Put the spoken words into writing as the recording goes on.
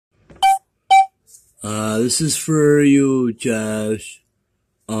This is for you, Josh.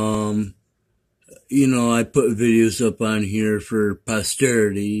 Um, I put videos up on here for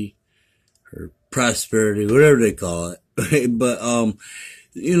posterity or prosperity, whatever they call it. But,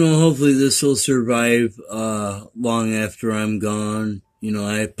 hopefully this will survive, long after I'm gone.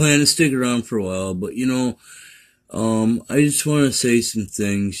 I plan to stick around for a while, but, I just want to say some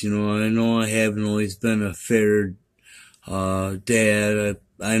things. I know I haven't always been a fair, dad.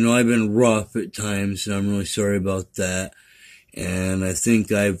 I know I've been rough at times, and I'm really sorry about that. And I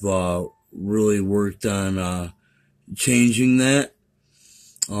think I've really worked on changing that.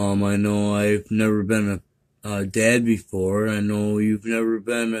 I know I've never been a dad before. I know you've never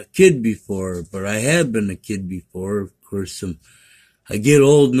been a kid before, but I have been a kid before. Of course, I get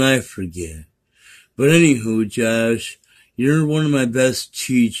old and I forget. But anywho, Josh, you're one of my best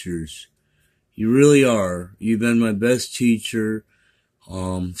teachers. You really are. You've been my best teacher,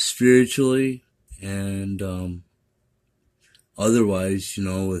 spiritually and, otherwise,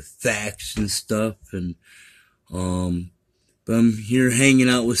 with facts and stuff. And but I'm here hanging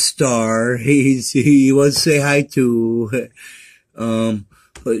out with Star. He wants to say hi too.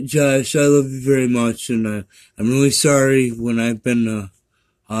 But Josh, I love you very much, and I'm really sorry when I've been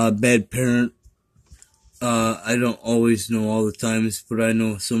a bad parent. I don't always know all the times, but I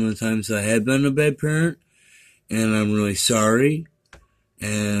know some of the times I have been a bad parent, and I'm really sorry.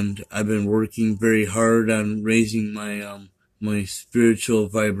 And I've been working very hard on raising my spiritual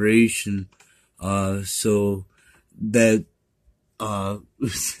vibration, so that,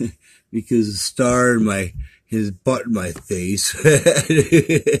 because of Star and his butt in my face.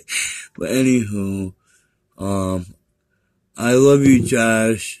 But anywho, I love you,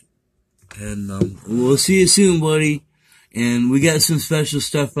 Josh, and, we'll see you soon, buddy. And we got some special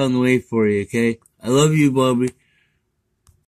stuff on the way for you, okay? I love you, Bobby.